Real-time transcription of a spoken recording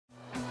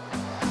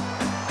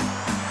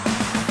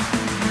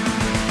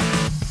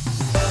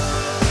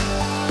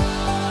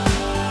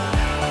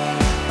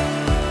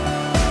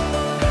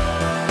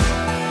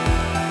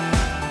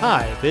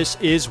Hi, this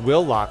is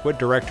Will Lockwood,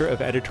 Director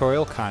of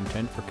Editorial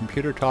Content for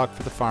ComputerTalk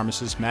for the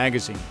Pharmacist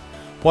magazine.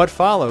 What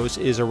follows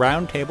is a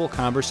roundtable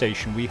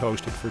conversation we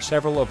hosted for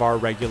several of our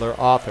regular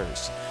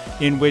authors,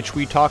 in which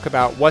we talk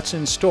about what's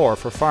in store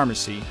for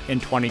pharmacy in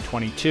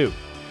 2022.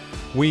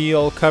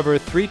 We'll cover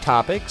three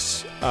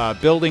topics: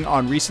 building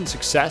on recent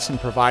success in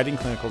providing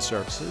clinical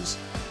services,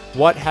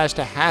 what has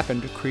to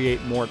happen to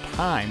create more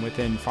time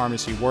within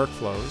pharmacy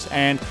workflows,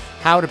 and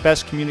how to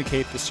best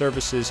communicate the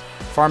services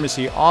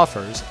pharmacy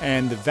offers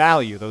and the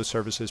value those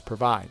services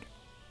provide.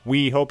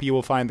 We hope you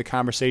will find the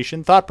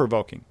conversation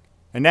thought-provoking.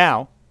 And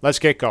now, let's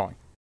get going.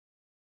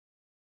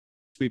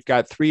 We've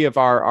got three of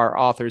our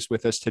authors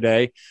with us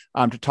today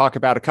to talk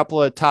about a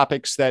couple of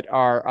topics that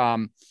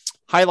are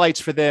highlights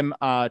for them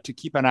to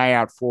keep an eye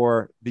out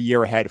for the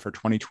year ahead for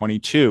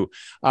 2022.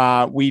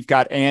 We've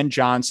got Ann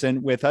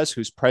Johnson with us,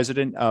 who's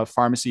president of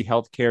Pharmacy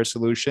Healthcare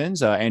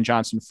Solutions, Ann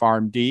Johnson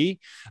Pharm.D.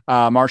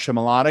 Marsha,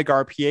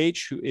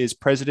 RPH, who is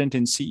president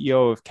and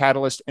CEO of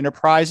Catalyst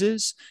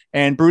Enterprises,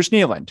 and Bruce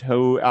Kneeland,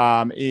 who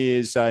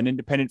is an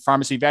independent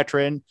pharmacy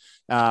veteran.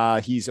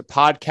 He's a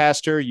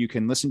podcaster. You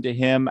can listen to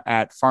him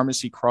at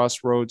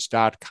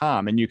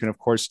pharmacycrossroads.com. And you can, of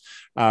course,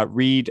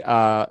 read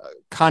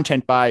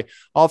content by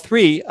all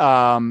three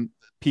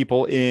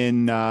people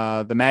in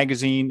the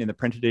magazine, in the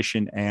print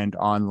edition, and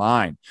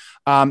online.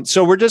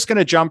 So we're just going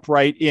to jump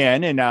right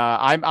in. And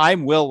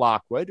I'm Will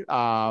Lockwood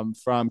from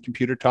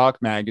ComputerTalk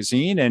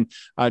magazine. And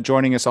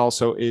joining us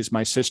also is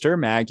my sister,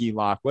 Maggie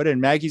Lockwood.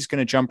 And Maggie's going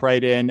to jump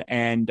right in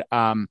and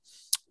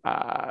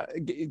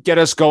get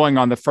us going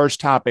on the first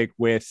topic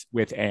with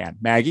Ann.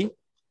 Maggie?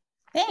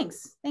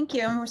 Thanks. Thank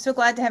you. And we're so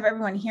glad to have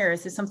everyone here.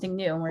 This is something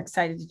new and we're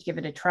excited to give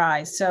it a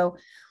try.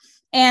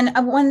 And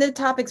one of the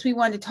topics we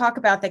wanted to talk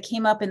about that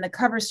came up in the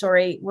cover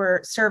story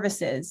were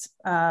services,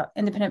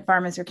 independent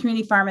pharmacy or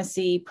community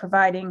pharmacy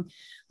providing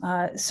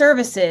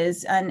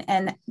services,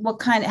 and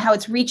how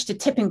it's reached a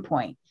tipping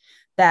point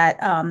that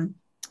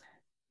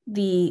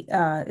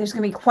there's going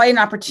to be quite an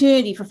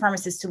opportunity for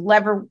pharmacists to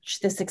leverage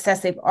the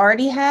success they've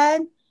already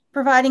had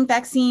providing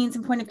vaccines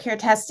and point of care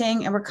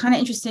testing. And we're kind of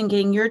interested in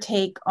getting your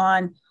take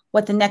on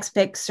what the next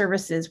big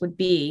services would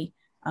be,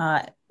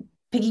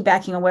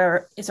 piggybacking on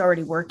where it's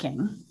already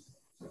working.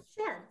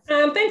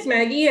 Sure. Thanks,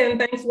 Maggie, and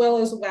thanks, Will,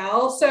 as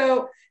well.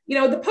 So,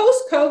 the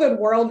post-COVID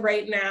world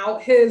right now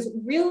has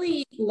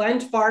really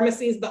lent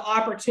pharmacies the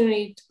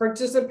opportunity to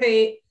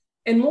participate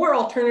in more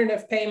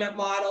alternative payment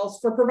models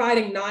for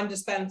providing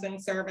non-dispensing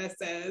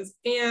services.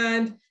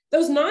 And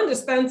those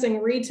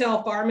non-dispensing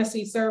retail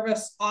pharmacy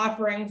service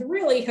offerings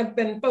really have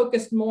been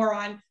focused more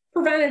on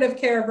preventative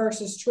care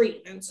versus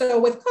treatment. So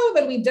with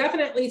COVID, we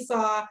definitely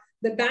saw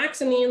that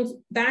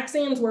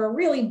vaccines were a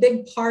really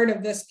big part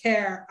of this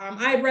care.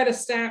 I read a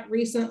stat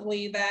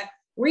recently that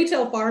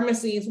retail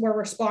pharmacies were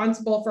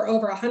responsible for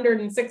over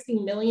 160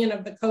 million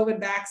of the COVID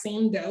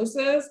vaccine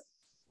doses.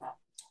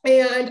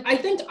 And I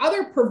think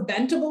other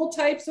preventable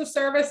types of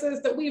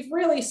services that we've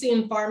really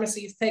seen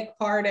pharmacies take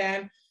part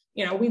in,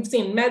 we've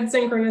seen med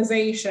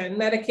synchronization,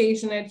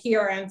 medication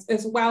adherence,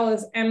 as well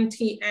as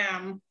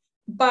MTM.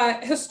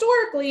 But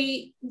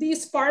historically,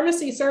 these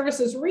pharmacy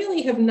services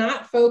really have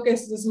not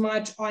focused as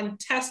much on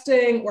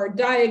testing or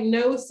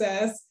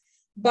diagnosis.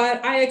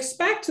 But I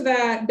expect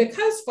that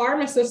because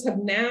pharmacists have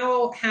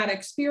now had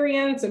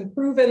experience and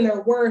proven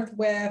their worth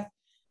with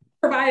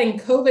providing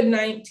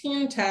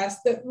COVID-19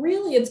 tests, that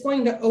really it's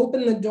going to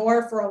open the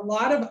door for a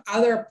lot of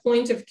other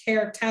point of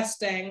care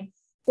testing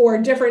for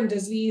different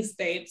disease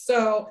states.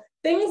 So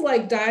things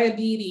like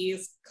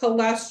diabetes,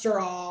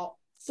 cholesterol,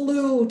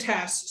 flu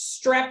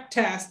tests, strep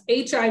tests,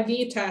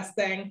 HIV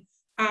testing.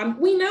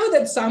 We know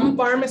that some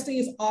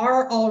pharmacies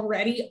are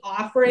already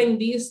offering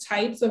these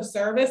types of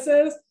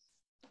services,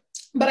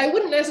 but I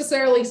wouldn't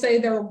necessarily say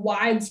they're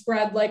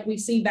widespread like we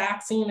see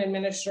vaccine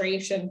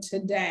administration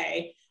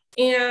today.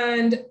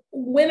 And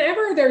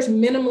whenever there's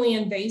minimally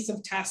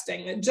invasive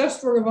testing that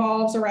just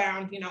revolves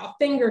around, a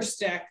finger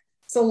stick,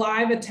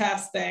 saliva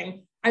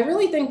testing, I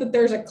really think that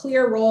there's a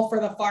clear role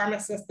for the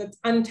pharmacist that's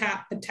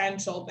untapped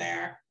potential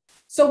there.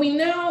 So we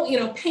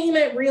know,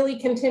 payment really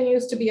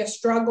continues to be a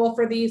struggle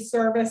for these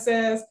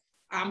services.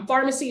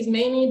 Pharmacies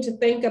may need to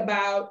think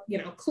about,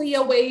 CLIA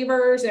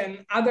waivers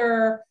and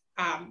other,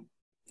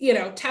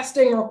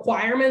 testing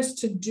requirements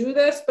to do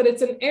this, but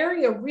it's an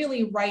area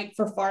really ripe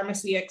for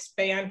pharmacy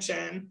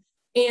expansion.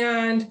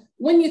 And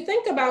when you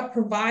think about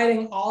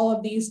providing all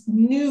of these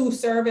new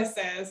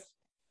services,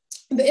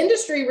 the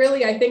industry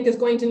really, I think, is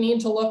going to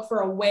need to look for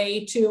a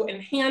way to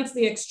enhance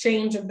the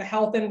exchange of the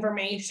health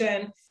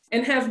information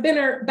and have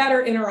better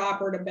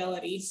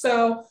interoperability.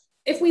 So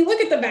if we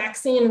look at the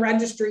vaccine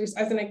registries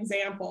as an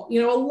example, a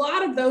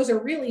lot of those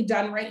are really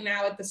done right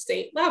now at the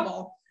state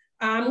level,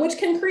 which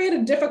can create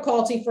a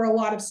difficulty for a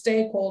lot of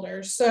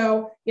stakeholders.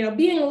 So,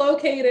 being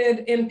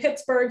located in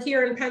Pittsburgh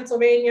here in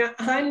Pennsylvania,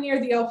 I'm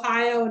near the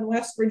Ohio and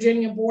West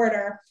Virginia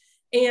border.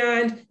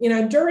 And,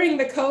 during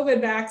the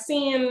COVID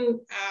vaccine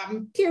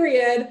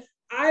period,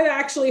 I've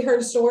actually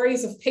heard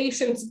stories of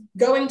patients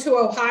going to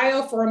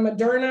Ohio for a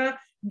Moderna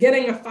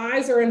getting a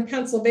Pfizer in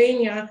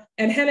Pennsylvania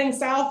and heading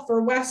south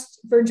for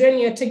West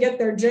Virginia to get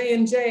their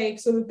J&J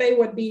so that they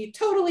would be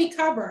totally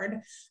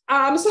covered.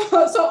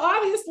 So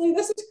obviously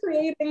this is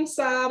creating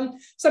some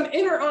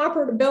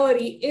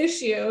interoperability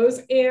issues.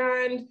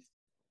 And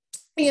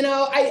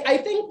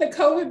I think the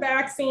COVID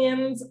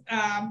vaccines,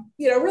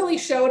 really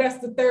showed us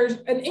that there's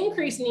an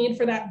increased need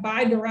for that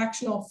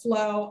bidirectional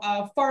flow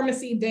of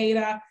pharmacy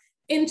data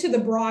into the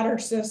broader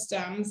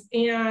systems.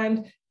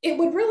 And it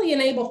would really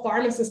enable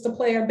pharmacists to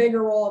play a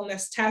bigger role in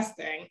this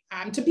testing.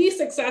 To be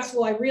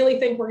successful, I really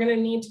think we're going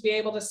to need to be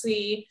able to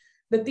see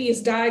that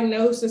these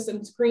diagnosis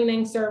and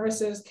screening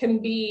services can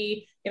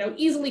be,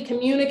 easily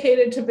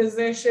communicated to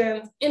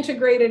physicians,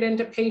 integrated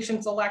into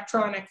patients'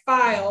 electronic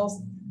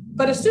files.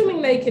 But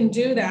assuming they can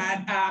do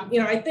that,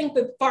 I think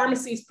that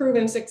pharmacy's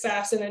proven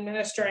success in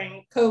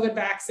administering COVID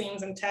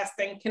vaccines and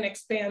testing can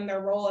expand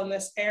their role in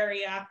this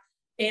area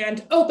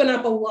and open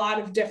up a lot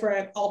of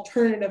different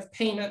alternative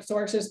payment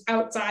sources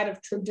outside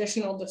of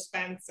traditional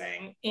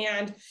dispensing.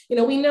 And,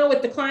 we know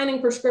with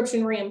declining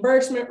prescription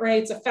reimbursement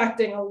rates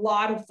affecting a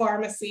lot of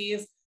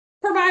pharmacies,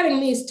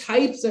 providing these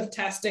types of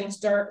testing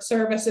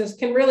services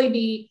can really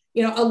be,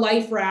 a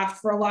life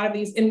raft for a lot of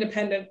these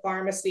independent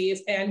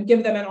pharmacies and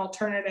give them an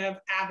alternative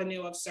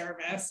avenue of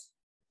service.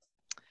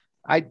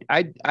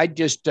 I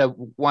just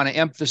want to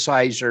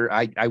emphasize, or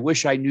I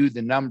wish I knew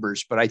the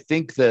numbers, but I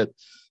think the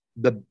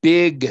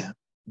big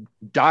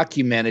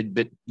documented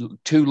but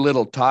too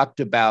little talked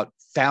about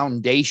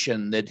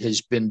foundation that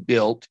has been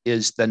built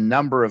is the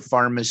number of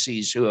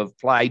pharmacies who have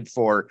applied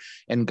for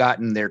and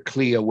gotten their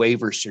CLIA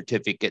waiver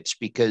certificates,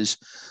 because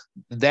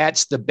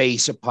that's the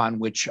base upon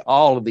which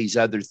all of these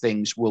other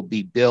things will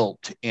be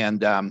built.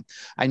 And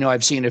I know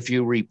I've seen a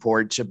few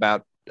reports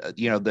about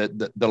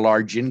the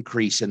large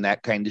increase in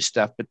that kind of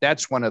stuff, but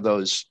that's one of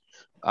those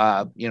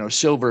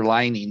silver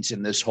linings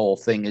in this whole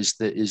thing is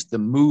the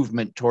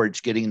movement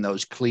towards getting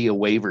those CLIA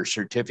waiver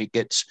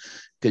certificates,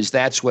 because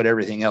that's what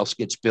everything else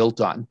gets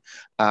built on.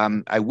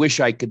 I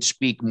wish I could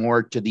speak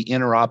more to the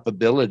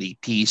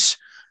interoperability piece,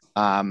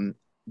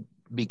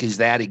 because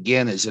that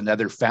again is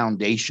another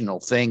foundational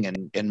thing.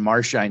 And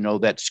Marsha, I know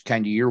that's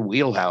kind of your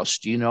wheelhouse.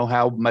 Do you know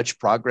how much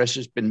progress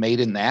has been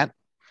made in that?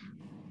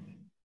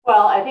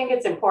 Well, I think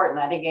it's important.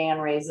 I think Anne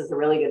raises a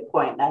really good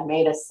point. And I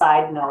made a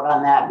side note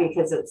on that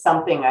because it's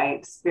something I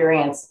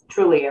experience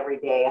truly every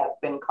day. I've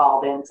been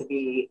called in to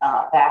be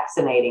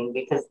vaccinating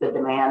because the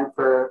demand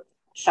for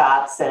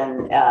shots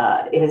and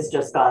has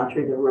just gone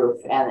through the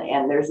roof,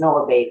 and there's no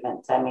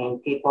abatement. I mean,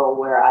 people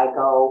where I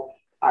go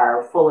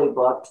are fully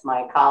booked.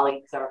 My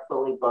colleagues are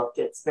fully booked.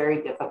 It's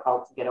very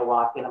difficult to get a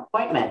walk-in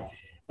appointment.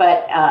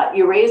 But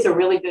you raise a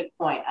really good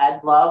point.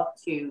 I'd love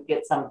to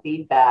get some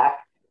feedback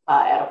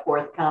at a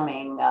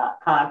forthcoming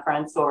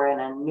conference or in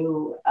a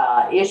new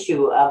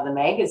issue of the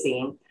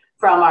magazine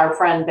from our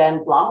friend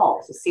Ben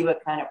Blummel to see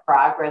what kind of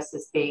progress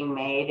is being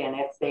made and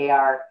if they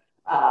are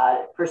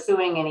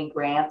pursuing any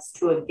grants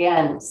to,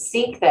 again,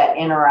 seek that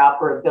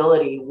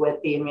interoperability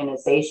with the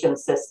immunization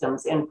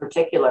systems in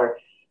particular.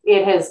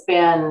 It has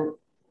been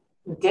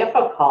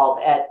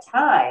difficult at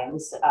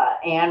times.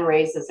 Anne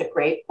raises a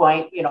great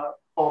point,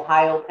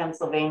 Ohio,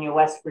 Pennsylvania,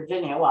 West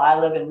Virginia. Well, I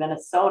live in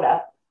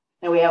Minnesota.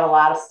 And we have a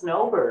lot of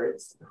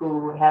snowbirds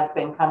who have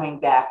been coming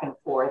back and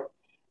forth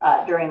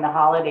during the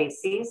holiday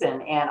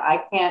season. And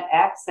I can't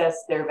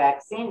access their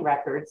vaccine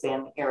records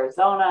in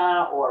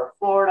Arizona or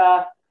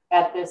Florida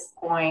at this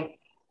point.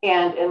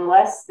 And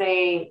unless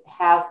they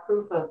have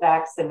proof of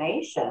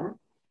vaccination,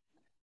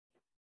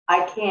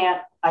 I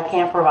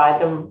can't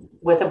provide them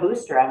with a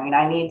booster. I mean,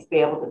 I need to be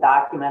able to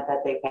document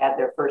that they've had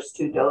their first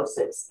 2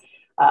 doses.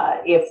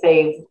 If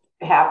they've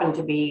happen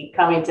to be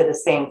coming to the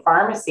same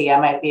pharmacy, I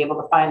might be able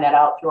to find that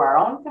out through our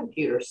own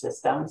computer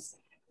systems,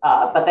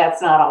 but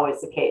that's not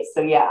always the case.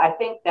 So yeah, I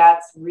think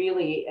that's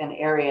really an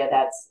area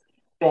that's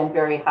been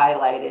very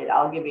highlighted.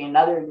 I'll give you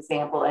another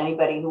example.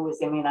 Anybody who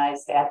was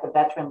immunized at the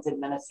Veterans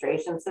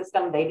Administration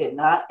system, they did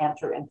not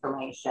enter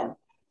information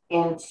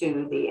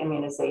into the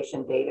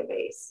immunization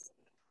database.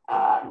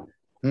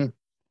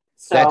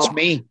 So that's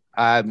me.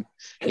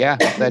 Yeah,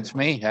 that's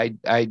me.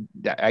 I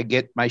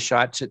get my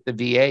shots at the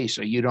VA,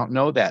 so you don't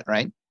know that,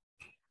 right?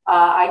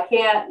 I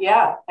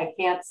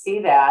can't see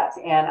that.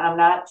 And I'm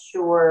not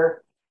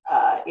sure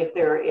if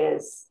there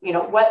is,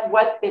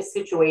 what this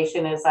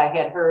situation is. I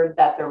had heard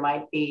that there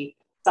might be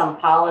some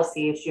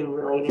policy issue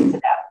related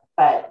to that,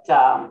 but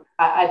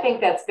I think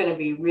that's going to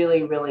be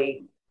really,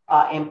 really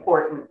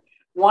important.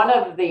 One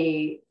of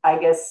the, I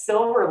guess,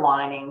 silver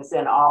linings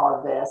in all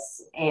of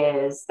this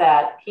is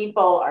that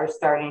people are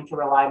starting to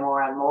rely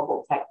more on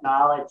mobile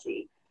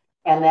technology.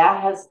 And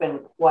that has been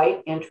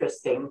quite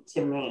interesting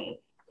to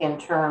me in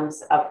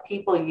terms of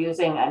people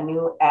using a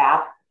new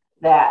app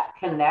that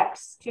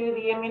connects to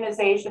the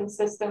immunization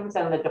systems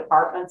and the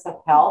departments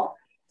of health,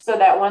 so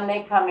that when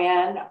they come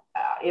in,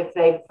 if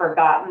they've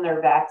forgotten their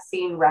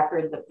vaccine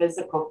record, the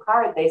physical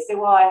card, they say,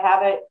 well, I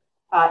have it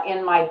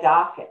in my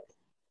docket.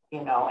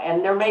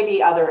 And there may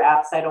be other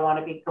apps. I don't want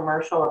to be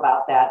commercial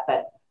about that,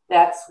 but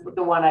that's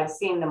the one I've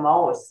seen the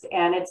most.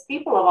 And it's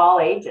people of all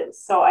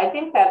ages. So I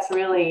think that's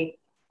really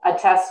a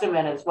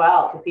testament as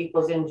well to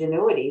people's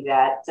ingenuity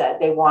that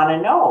they want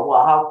to know,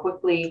 well, how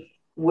quickly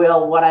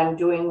will what I'm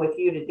doing with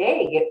you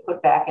today get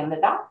put back in the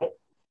docket?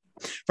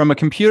 From a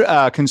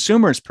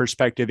consumer's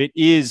perspective,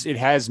 it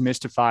has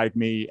mystified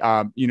me.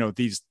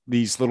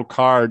 These little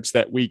cards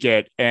that we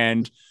get,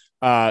 and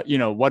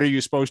what are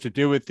you supposed to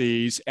do with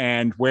these,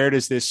 and where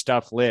does this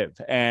stuff live?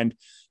 And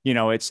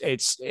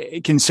it's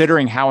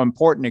considering how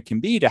important it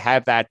can be to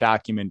have that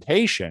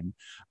documentation.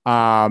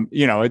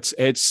 It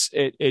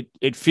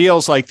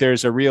feels like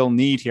there's a real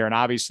need here, and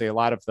obviously a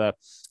lot of the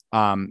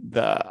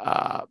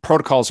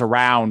protocols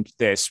around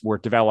this were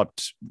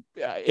developed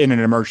in an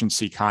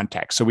emergency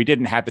context. So we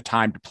didn't have the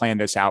time to plan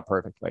this out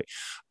perfectly.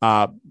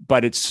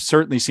 But it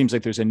certainly seems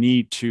like there's a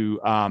need to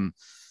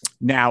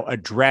now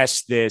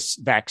address this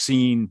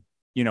vaccine,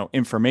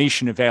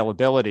 information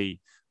availability,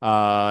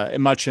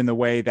 much in the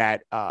way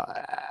that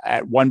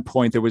at one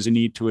point there was a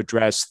need to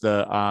address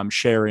the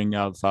sharing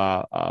of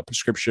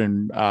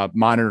prescription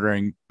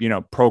monitoring,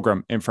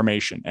 program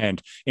information.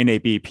 And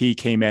NABP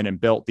came in and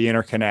built the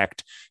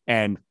interconnect,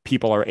 and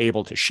people are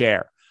able to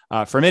share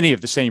for many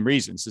of the same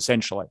reasons,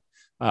 essentially.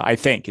 I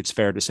think it's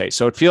fair to say.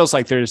 So it feels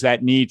like there's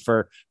that need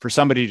for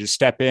somebody to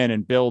step in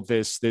and build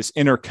this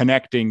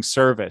interconnecting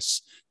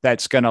service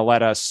that's going to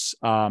let us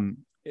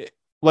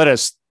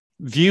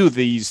view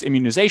these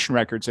immunization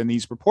records and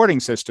these reporting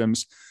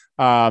systems,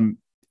 for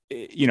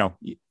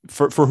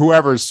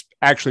whoever's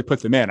actually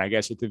put them in. I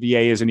guess if the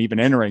VA isn't even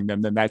entering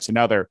them, then that's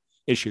another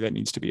issue that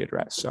needs to be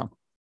addressed. So,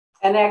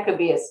 and that could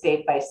be a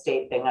state by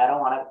state thing. I don't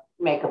want to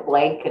make a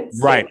blanket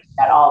statement right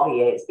at all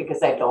VAs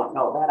because I don't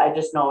know that. I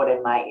just know it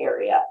in my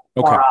area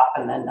more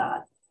often than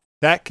not.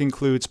 That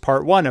concludes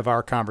part 1 of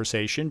our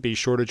conversation. Be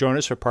sure to join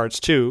us for parts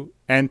 2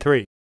 and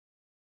 3.